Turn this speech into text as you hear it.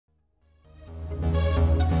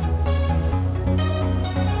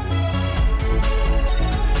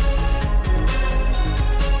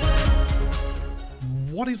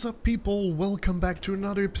is up, people? Welcome back to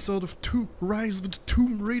another episode of Rise of the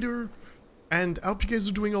Tomb Raider. And I hope you guys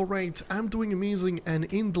are doing alright. I'm doing amazing, and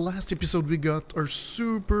in the last episode we got our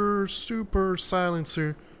super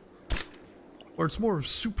silencer. Or it's more a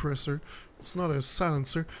suppressor. It's not a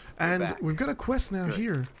silencer. And we've got a quest now. Good.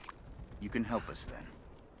 Here. You can help us then.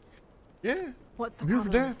 Yeah, What's the I'm here for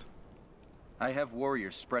that. I have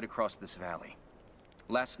warriors spread across this valley.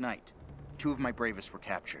 Last night, 2 of my bravest were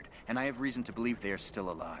captured, and I have reason to believe they are still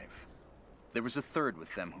alive. There was a third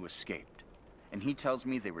with them who escaped, and he tells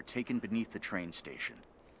me they were taken beneath the train station.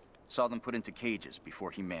 Saw them put into cages before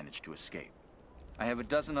he managed to escape. I have a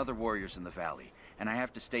dozen other warriors in the valley, and I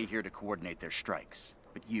have to stay here to coordinate their strikes.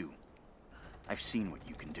 But you, I've seen what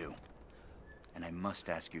you can do, and I must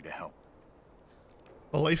ask you to help.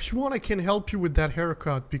 Well, if you want, I can help you with that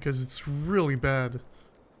haircut, because it's really bad.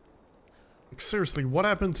 Like, seriously, what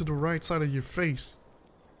happened to the right side of your face?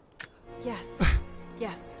 Yes.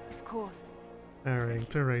 Yes, of course.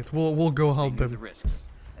 Alright, alright. We'll go help them. The risks,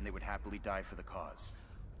 and they would happily die for the cause.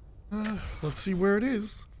 Let's see where it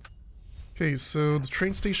is. Okay, so the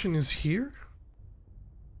train station is here.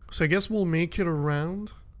 So I guess we'll make it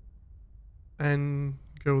around and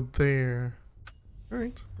go there.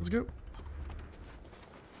 Alright, let's go.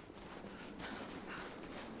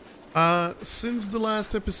 Since the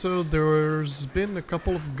last episode, there's been a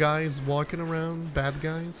couple of guys walking around, bad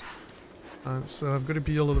guys. So I've got to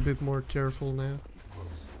be a little bit more careful now.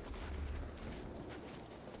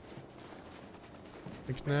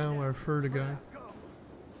 Like now, I've heard a guy.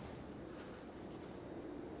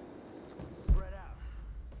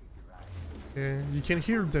 Yeah, you can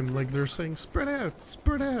hear them, like they're saying, spread out,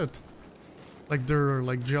 spread out. Like they're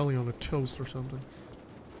like jelly on a toast or something.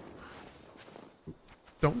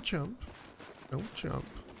 Don't jump. Don't jump.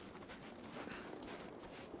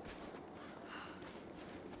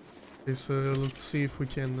 Okay, so let's see if we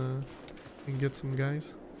can get some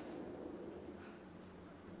guys.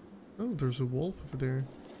 Oh, there's a wolf over there.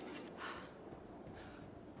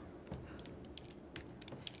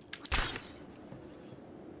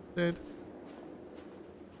 Dead.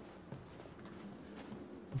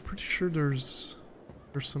 I'm pretty sure there's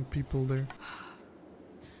some people there.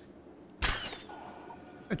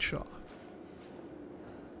 Headshot.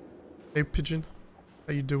 Hey pigeon,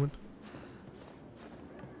 how you doing?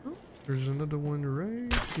 Oh, there's another one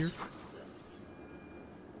right here.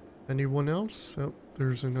 Anyone else? Oh,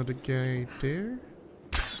 there's another guy there.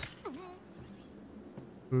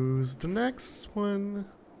 Who's the next one?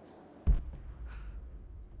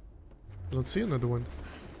 Let's see another one.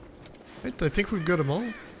 Right, I think we've got them all.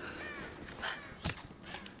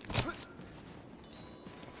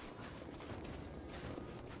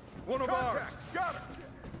 One of ours. Got it.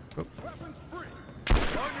 Oh. Weapons free.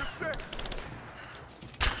 On your 6.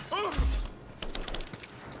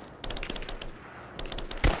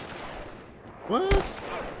 What?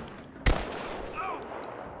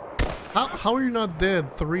 How are you not dead?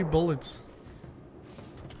 3 bullets.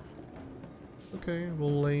 Okay,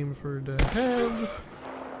 we'll aim for the head.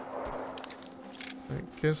 I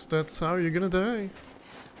guess that's how you're gonna die.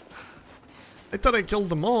 I thought I killed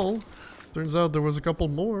them all. Turns out there was a couple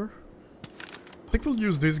more. I think we'll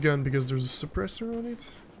use this gun because there's a suppressor on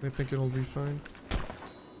it. I think it'll be fine.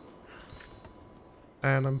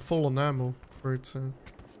 And I'm full on ammo for it, so...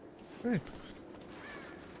 Right.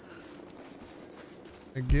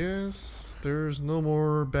 I guess there's no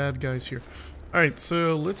more bad guys here. Alright,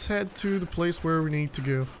 so let's head to the place where we need to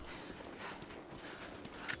go.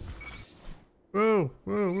 Whoa,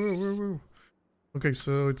 whoa, whoa, whoa, whoa. Okay,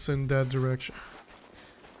 so it's in that direction.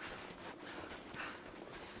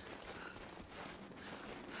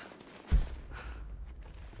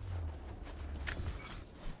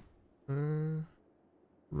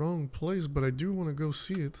 Wrong place, but I do want to go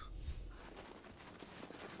see it.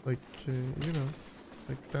 Like, you know,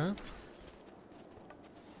 like that.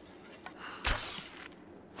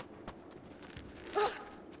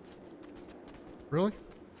 Really?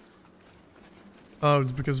 Oh,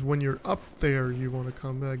 it's because when you're up there, you want to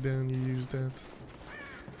come back down, you use that.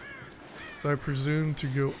 So I presume to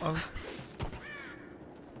go up.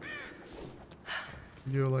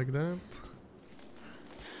 Go like that.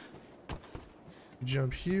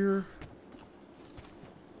 Jump here.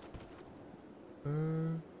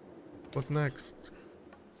 What next?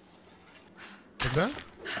 Like that?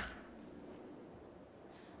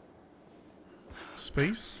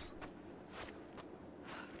 Space?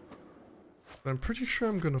 But I'm pretty sure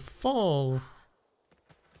I'm gonna fall.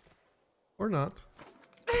 Or not.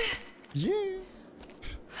 Yeah!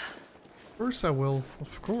 Of course I will.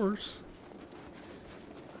 Of course.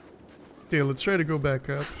 Okay, let's try to go back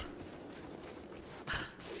up.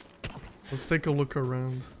 Let's take a look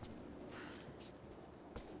around.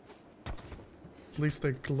 At least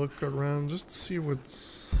take a look around just to see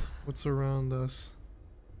what's around us.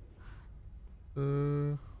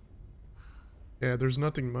 Yeah, there's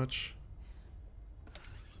nothing much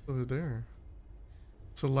over there.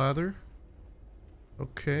 It's a ladder.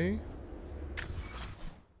 Okay.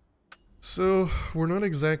 So, we're not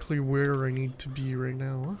exactly where I need to be right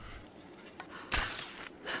now,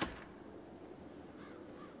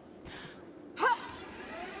 huh?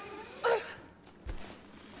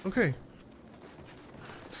 Okay.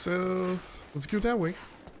 So, let's go that way.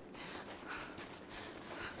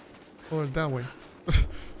 Or that way.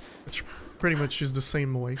 Which pretty much is the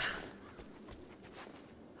same way.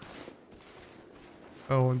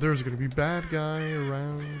 Oh, and there's gonna be bad guy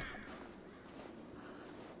around.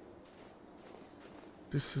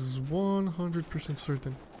 This is 100%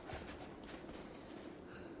 certain.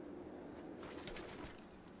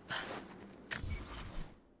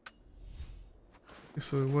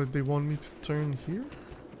 So what, they want me to turn here?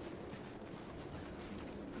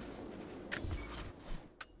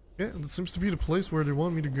 Yeah, that seems to be the place where they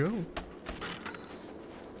want me to go.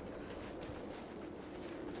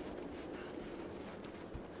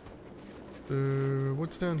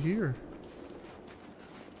 What's down here?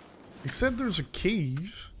 He said there's a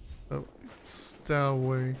cave. Oh, it's that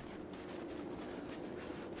way.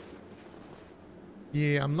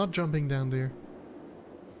 Yeah, I'm not jumping down there.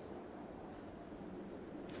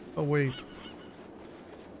 Oh, wait.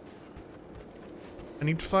 I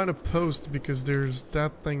need to find a post because there's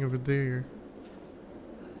that thing over there.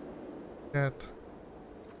 That.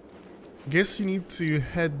 I guess you need to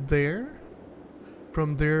head there.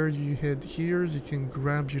 From there you head here, you can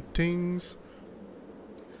grab your things.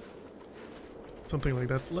 Something like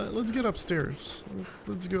that. Let's get upstairs.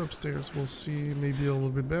 Let's go upstairs. We'll see maybe a little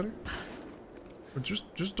bit better. But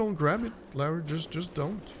just don't grab it, Larry. Just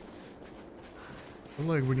don't. Not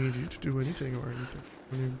like we need you to do anything or anything.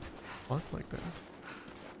 When you walk like that.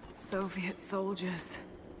 Soviet soldiers.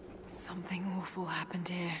 Something awful happened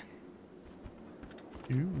here.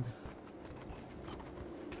 Ew.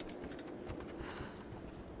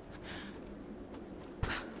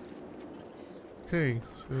 Okay,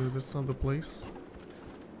 so that's not the place.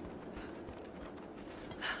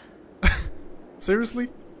 Seriously?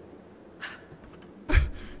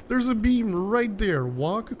 There's a beam right there.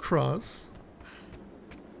 Walk across.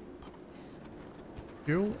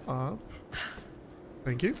 Go up.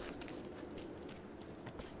 Thank you.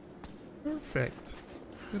 Perfect.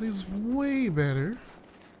 That is way better.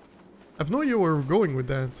 I've no idea where we're going with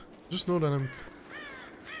that. Just know that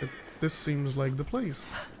that this seems like the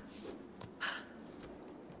place.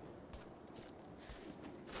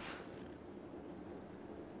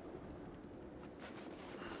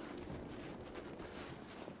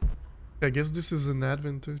 I guess this is an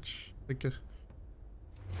advantage.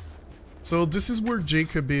 So this is where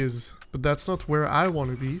Jacob is, but that's not where I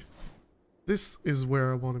want to be. This is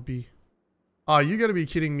where I want to be. Ah, you gotta be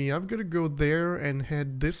kidding me. I've gotta go there and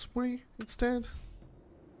head this way instead?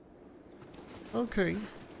 Okay.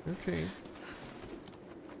 Okay.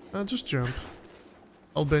 Just jump.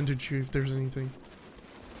 I'll bandage you if there's anything.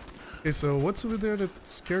 Okay, so what's over there that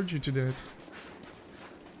scared you to death?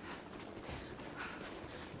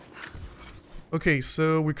 Okay,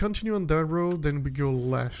 so we continue on that road, then we go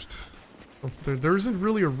left. Well, there isn't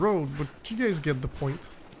really a road, but you guys get the point.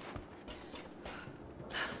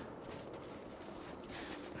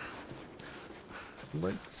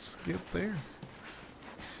 Let's get there.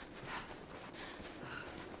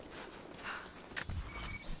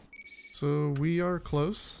 So we are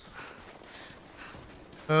close.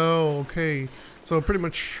 Oh, okay. So pretty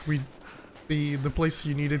much the place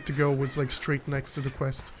you needed to go was like straight next to the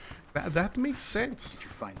quest. That makes sense. Did you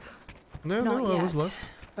find them? No, Not no, yet, I was lost.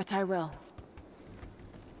 but I will.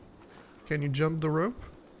 Can you jump the rope?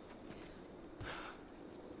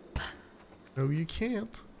 No, you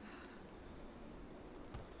can't.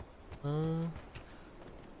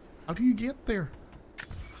 How do you get there?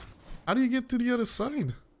 How do you get to the other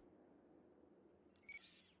side?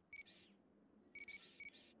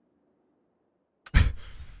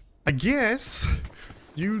 I guess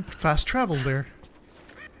you fast travel there.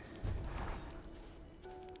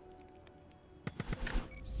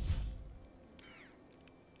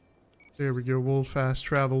 There we go, we'll fast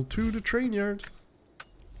travel to the train yard.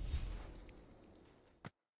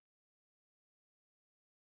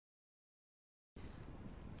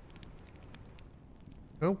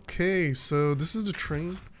 Okay, so this is the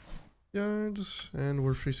train yard, and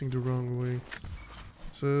we're facing the wrong way.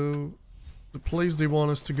 So, the place they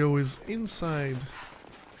want us to go is inside.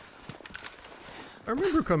 I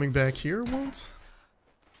remember coming back here once.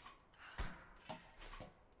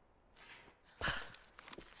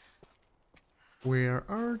 Where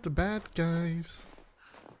are the bad guys?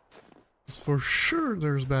 It's for sure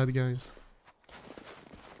there's bad guys.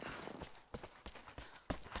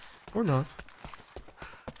 Or not.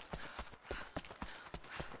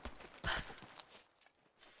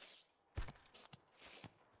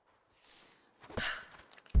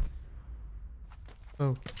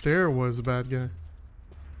 Oh, there was a bad guy.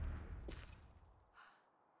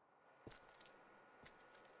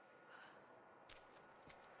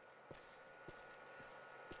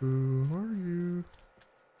 Who are you?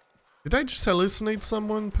 Did I just hallucinate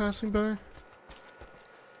someone passing by?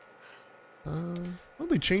 Oh,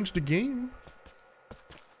 they changed the game.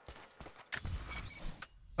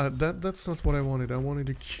 That's not what I wanted. I wanted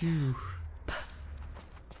a queue.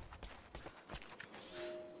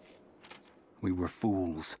 We were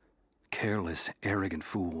fools. Careless, arrogant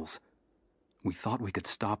fools. We thought we could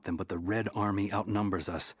stop them, but the Red Army outnumbers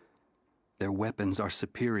us. Their weapons are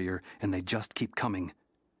superior, and they just keep coming.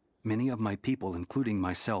 Many of my people, including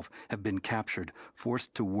myself, have been captured,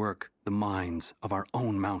 forced to work the mines of our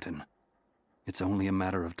own mountain. It's only a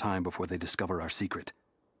matter of time before they discover our secret.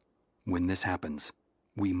 When this happens,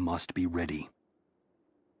 we must be ready.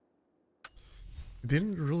 They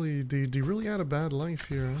really had a bad life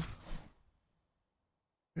here, huh?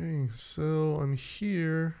 Okay, so I'm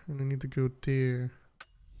here, and I need to go there.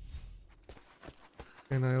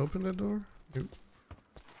 Can I open that door? Nope.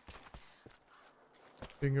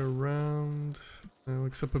 Going around, no,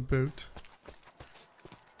 except a boat.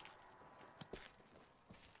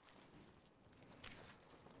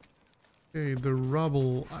 Okay, the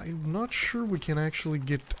rubble. I'm not sure we can actually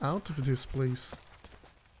get out of this place.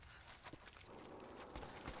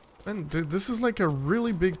 Man, this is like a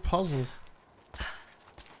really big puzzle.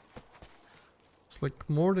 It's like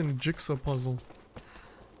more than a jigsaw puzzle.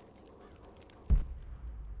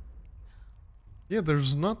 Yeah,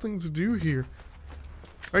 there's nothing to do here.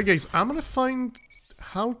 Alright guys, I'm gonna find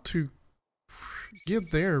how to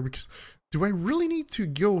get there, because do I really need to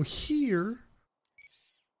go here?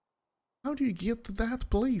 How do you get to that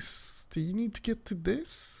place? Do you need to get to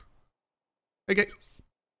this? Hey guys,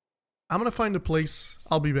 I'm gonna find a place.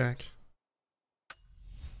 I'll be back.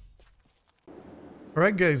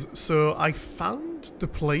 Alright guys, so I found the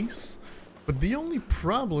place, but the only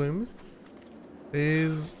problem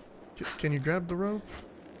is... Can you grab the rope?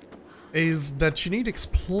 Is that you need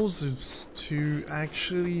explosives to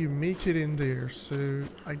actually make it in there, so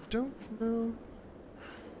I don't know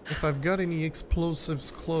if I've got any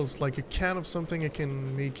explosives close, like a can of something I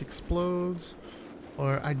can make explodes,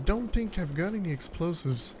 or I don't think I've got any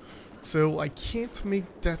explosives, so I can't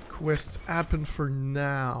make that quest happen for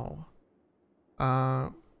now. I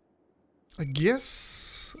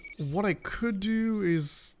guess what I could do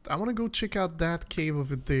is I want to go check out that cave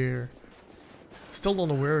over there. Still don't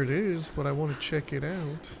know where it is, but I want to check it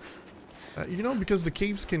out. You know, because the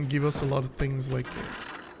caves can give us a lot of things like,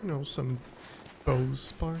 you know, some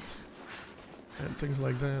bows part and things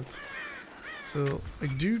like that. So I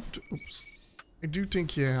do, oops, I do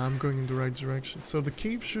think, yeah, I'm going in the right direction. So the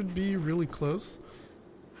cave should be really close.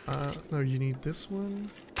 No, you need this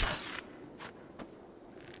one.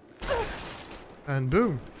 And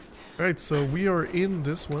boom. Alright, so we are in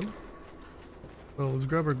this one. Well, let's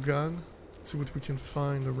grab our gun. See what we can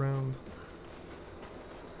find around.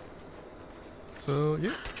 So,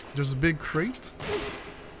 yeah, there's a big crate.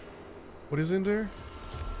 What is in there?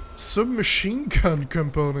 Submachine gun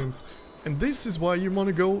component. And this is why you want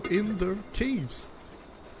to go in the caves.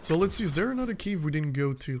 So let's see, is there another cave we didn't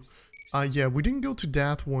go to? Yeah, we didn't go to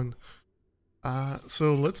that one.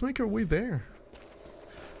 So let's make our way there.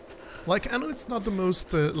 Like, I know it's not the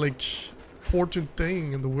most, like, important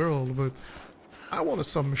thing in the world, but I want a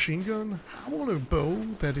submachine gun. I want a bow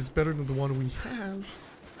that is better than the one we have.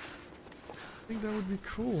 I think that would be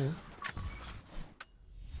cool.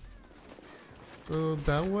 So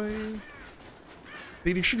that way...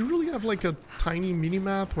 They should really have like a tiny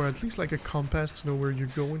mini-map, or at least like a compass to know where you're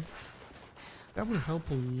going. That would help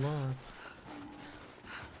a lot.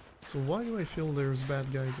 So why do I feel there's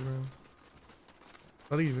bad guys around?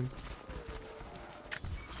 Not even.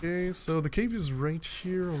 Okay, so the cave is right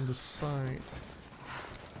here on the side.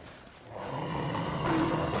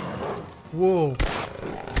 Whoa.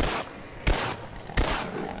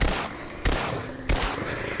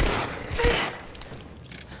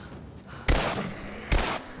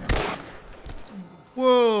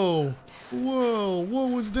 Whoa. Whoa, what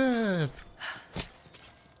was that?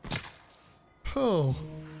 Oh.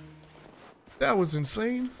 That was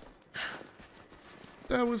insane.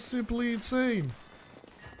 That was simply insane.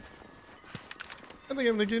 I think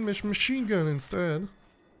I'm gonna get my machine gun instead.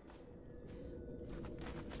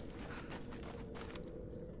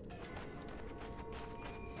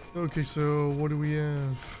 Okay, so what do we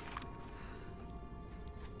have?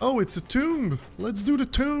 Oh, it's a tomb! Let's do the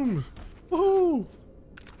tomb! Oh!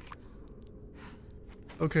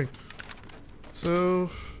 Okay. So...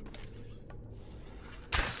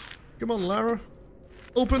 Come on, Lara.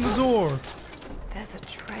 Open the door! There's a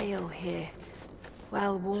trail here.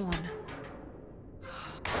 Well worn.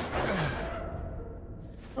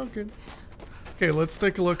 Okay. Okay, let's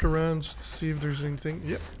take a look around just to see if there's anything.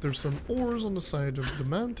 Yep, there's some ores on the side of the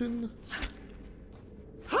mountain.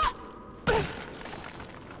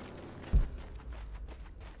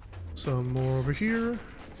 Some more over here.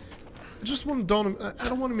 I just want to I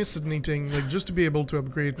don't want to miss anything, like just to be able to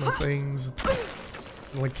upgrade my things.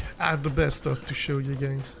 And, like, have the best stuff to show you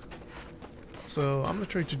guys. So I'm gonna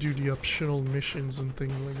try to do the optional missions and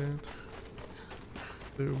things like that.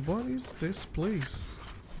 So what is this place?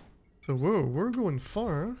 So whoa, we're going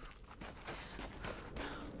far.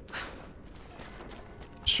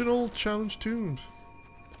 Optional challenge tombs.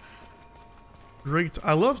 Great,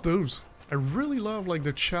 I love those. I really love like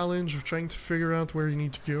the challenge of trying to figure out where you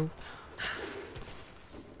need to go.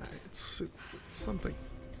 It's something.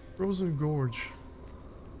 Frozen Gorge.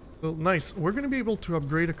 Well, nice. We're gonna be able to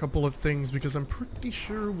upgrade a couple of things because I'm pretty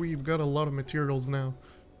sure we've got a lot of materials now.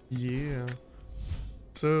 Yeah.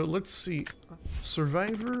 So let's see.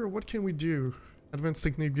 Survivor, what can we do? Advanced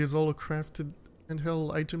technique gives all crafted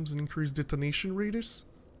handheld items and increased detonation radius.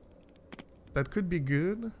 That could be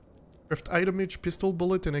good. Craft item each pistol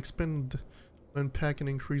bullet and expand unpack and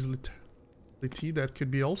increase lethality. That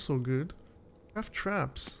could be also good. Craft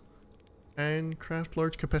traps. And craft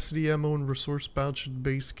large capacity ammo and resource pouch at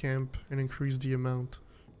base camp and increase the amount.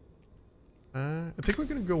 I think we're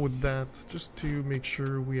gonna go with that just to make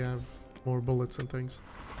sure we have more bullets and things.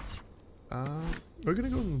 We're gonna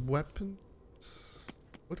go in weapons.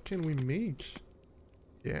 What can we make?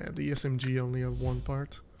 Yeah, the SMG only have one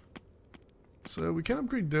part. So we can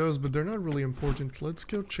upgrade those, but they're not really important. Let's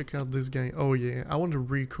go check out this guy. Oh yeah, I want the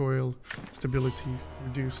recoil stability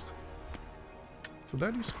reduced. So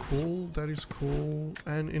that is cool, that is cool.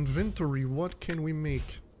 And inventory, what can we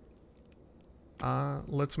make?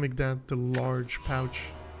 Let's make that the large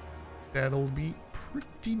pouch. That'll be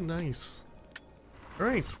pretty nice.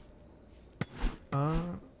 Alright.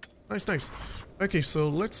 Nice. Okay, so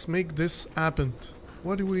let's make this happen.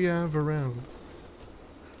 What do we have around?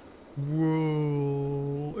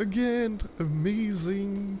 Whoa, again,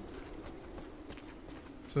 amazing.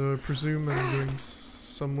 So I presume I'm going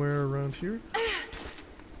somewhere around here.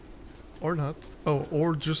 Or not. Oh,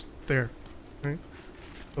 or just there, right?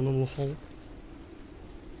 A little hole.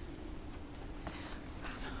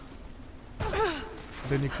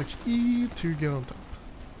 Then you click E to get on top.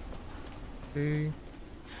 Okay.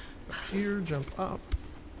 Up here, jump up.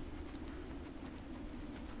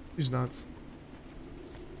 She's nuts.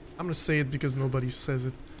 I'm gonna say it because nobody says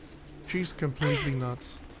it. She's completely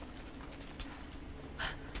nuts.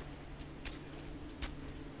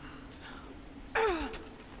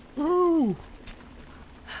 Ooh!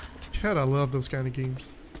 God, I love those kind of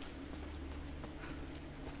games.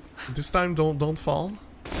 This time, don't fall.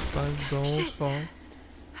 This time, don't fall.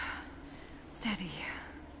 Steady.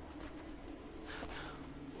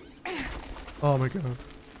 Oh my god.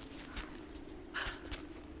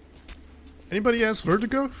 Anybody has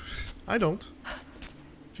vertigo? I don't.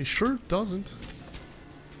 She sure doesn't.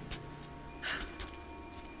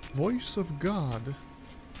 Voice of God.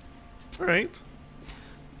 Alright.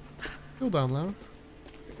 Go down, Lara.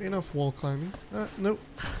 Enough wall climbing. Nope.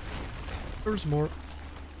 There's more.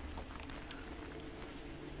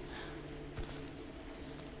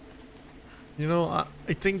 You know,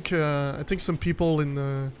 I think some people in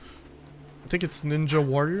the... I think it's Ninja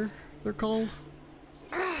Warrior, they're called.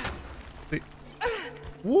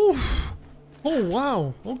 Woo! Oh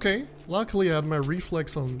wow, okay. Luckily I had my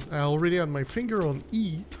reflex on, I already had my finger on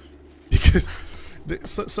E. Because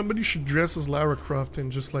somebody should dress as Lara Croft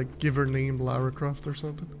and just like give her name Lara Croft or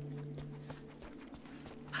something.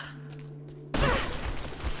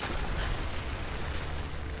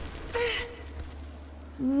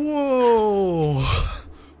 Whoa!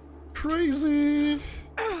 Crazy!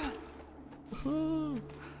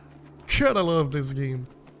 God, I love this game.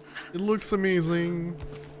 It looks amazing.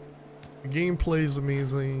 The gameplay is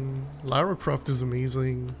amazing. Lara Croft is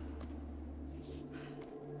amazing.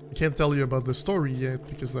 I can't tell you about the story yet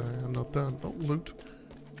because I'm not done. Oh, loot.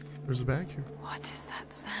 There's a bag here. What is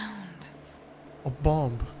that sound? A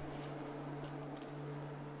bomb.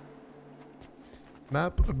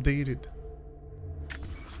 Map updated.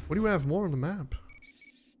 What do we have more on the map?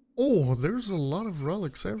 Oh, there's a lot of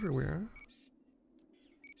relics everywhere.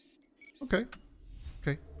 Okay.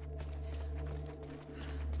 Okay.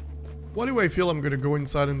 Why do I feel I'm gonna go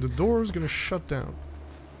inside and the door is gonna shut down?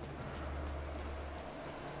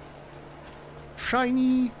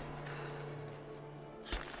 Shiny!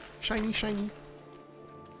 Shiny, shiny.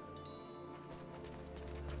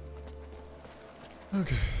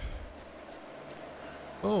 Okay.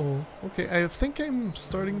 Oh, okay. I think I'm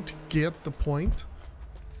starting to get the point.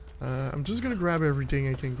 I'm just gonna grab everything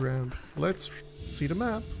I can grab. Let's see the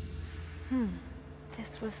map.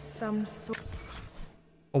 This was some sort.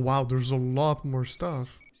 Oh wow, there's a lot more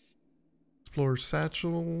stuff. Explorer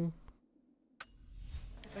satchel.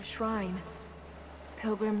 A shrine.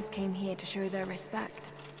 Pilgrims came here to show their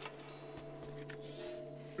respect.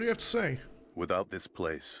 What do you have to say? Without this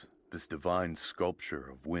place, this divine sculpture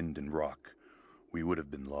of wind and rock, we would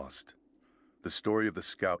have been lost. The story of the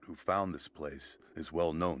scout who found this place is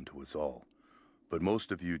well known to us all, but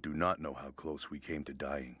most of you do not know how close we came to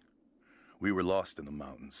dying. We were lost in the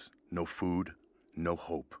mountains, no food, no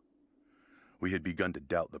hope. We had begun to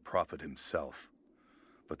doubt the prophet himself,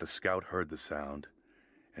 but the scout heard the sound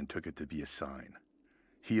and took it to be a sign.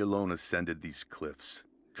 He alone ascended these cliffs,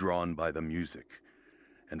 drawn by the music,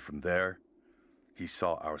 and from there, he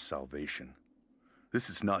saw our salvation.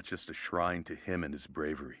 This is not just a shrine to him and his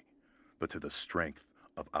bravery, but to the strength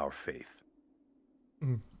of our faith.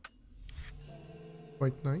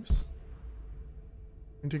 Quite nice.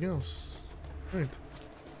 Anything else? Right.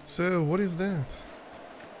 So, what is that?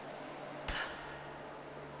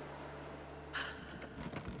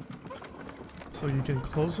 So you can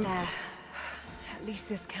close it? There. At least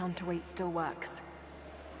this counterweight still works.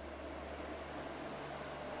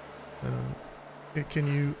 Can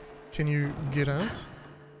you get out?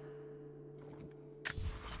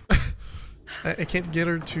 I can't get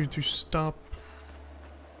her to stop.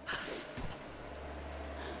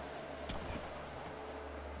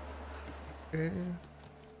 Okay.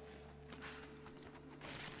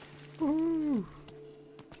 Ooh,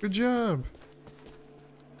 good job.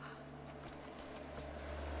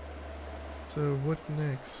 So what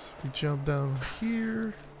next? We jump down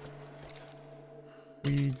here.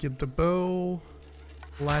 We get the bow,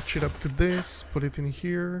 latch it up to this, put it in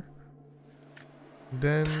here,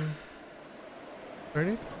 then turn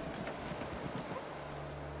it.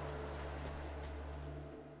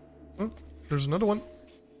 Oh, there's another one.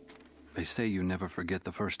 They say you never forget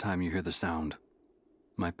the first time you hear the sound.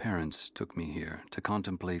 My parents took me here to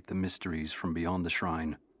contemplate the mysteries from beyond the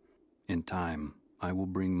shrine. In time, I will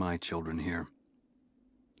bring my children here.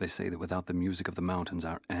 They say that without the music of the mountains,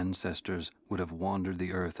 our ancestors would have wandered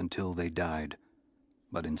the earth until they died.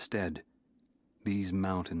 But instead, these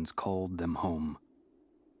mountains called them home,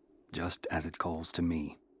 just as it calls to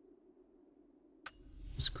me.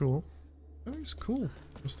 It's cool. That is cool,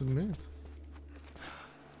 must admit.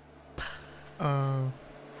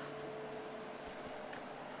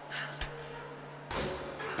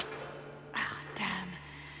 Damn.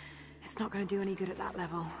 It's not gonna do any good at that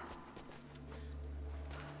level.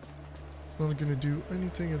 It's not gonna do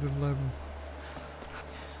anything at the level.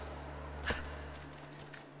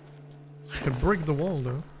 Can break the wall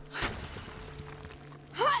though.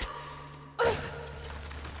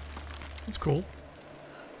 It's cool.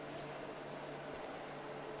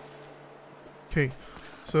 Okay,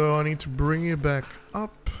 so I need to bring it back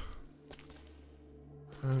up.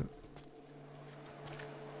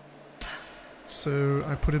 So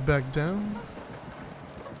I put it back down.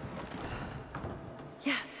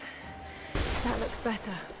 Yes. That looks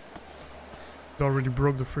better. It already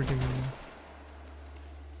broke the freaking...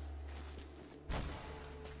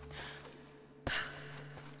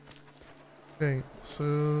 Okay,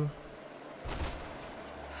 so...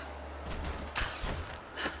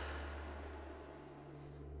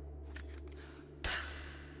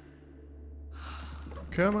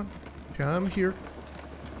 Come on, come here.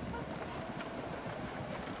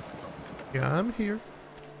 Yeah, I'm here.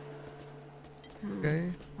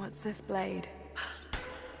 Okay. What's this blade?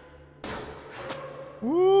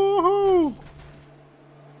 Woohoo!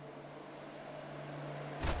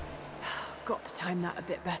 Got to time that a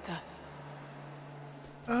bit better.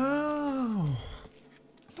 Oh.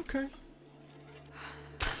 Okay.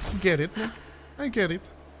 Get it, man. I get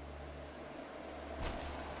it.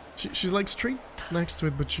 She's like straight next to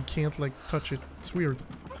it, but she can't like touch it. It's weird.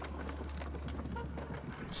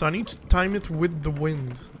 So I need to time it with the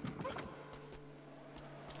wind.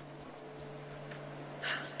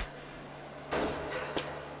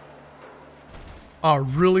 Ah,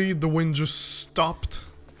 really? The wind just stopped?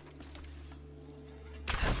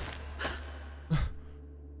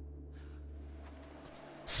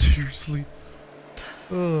 seriously.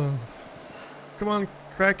 Ugh. Come on,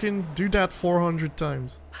 Kraken, do that 400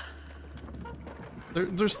 times.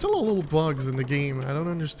 There's still a little bugs in the game. I don't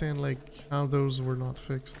understand, like, how those were not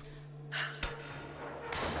fixed.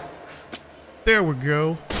 There we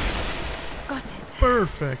go. Got it.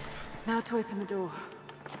 Perfect. Now to open the door.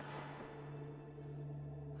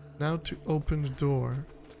 Now to open the door.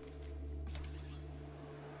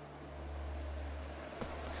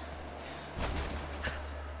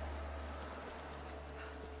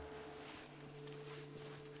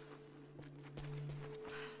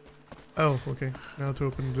 Oh, okay. Now to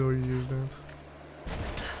open the door, you use that.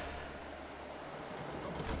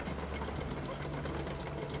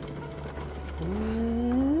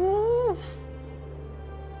 Ooh.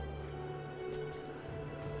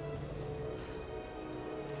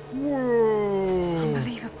 Whoa!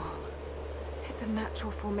 Unbelievable. It's a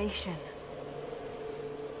natural formation.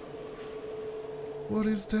 What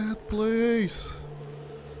is that place?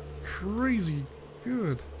 Crazy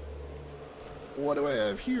good. What do I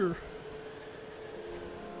have here?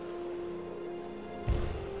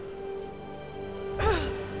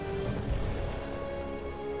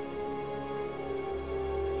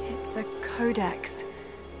 It's a codex.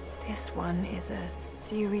 This one is a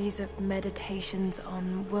series of meditations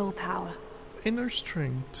on willpower. Inner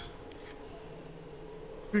strength.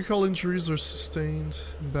 Critical injuries are sustained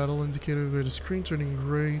in battle indicated by the screen turning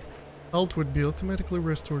gray. Health would be automatically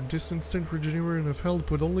restored. This instant regeneration of health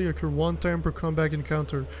would only occur one time per combat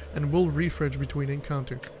encounter and will refresh between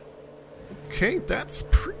encounters. Okay, that's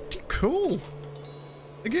pretty cool.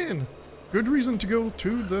 Again, good reason to go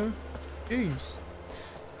to the caves.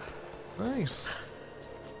 Nice.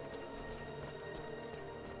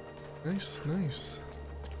 Nice, nice.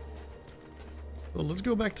 So let's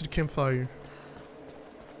go back to the campfire.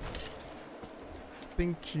 I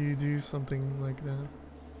think you do something like that.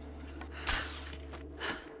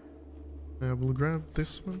 We'll grab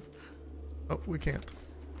this one. Oh, we can't.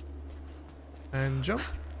 And jump.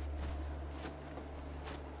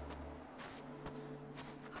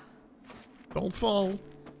 Don't fall.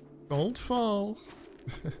 Don't fall.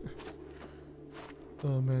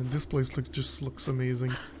 Oh man, this place just looks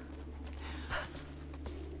amazing.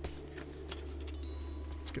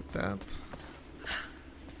 Let's get that.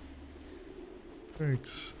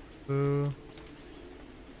 Right, so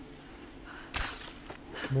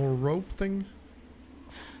more rope thing.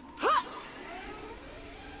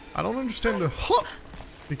 I don't understand the huh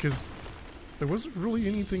because there wasn't really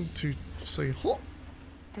anything to say huh.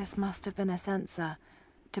 This must have been a censer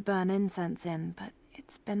to burn incense in, but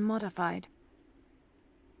it's been modified.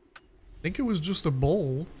 I think it was just a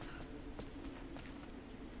bowl.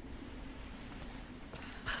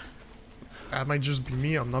 That might just be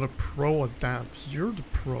me. I'm not a pro at that. You're the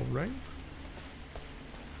pro, right?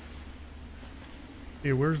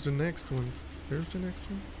 Okay, where's the next one? There's the next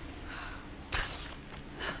one.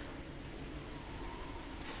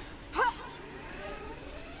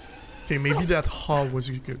 Okay, maybe that ha was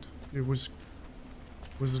good. It was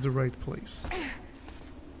the right place.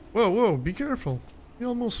 Whoa, whoa, be careful. You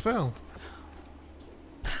almost fell.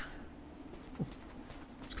 Oh,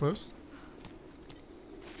 it's close.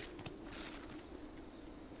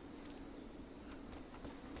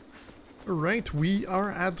 Alright, we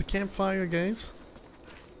are at the campfire, guys.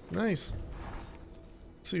 Nice.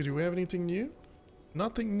 Let's see, do we have anything new?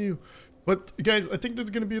 Nothing new. But, guys, I think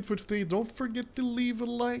that's gonna be it for today. Don't forget to leave a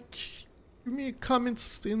like. Give me a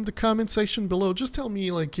comments in the comment section below. Just tell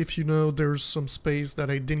me, like, if you know there's some space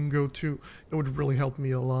that I didn't go to. It would really help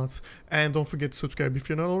me a lot. And don't forget to subscribe if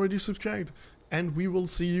you're not already subscribed. And we will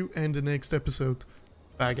see you in the next episode.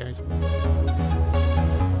 Bye, guys.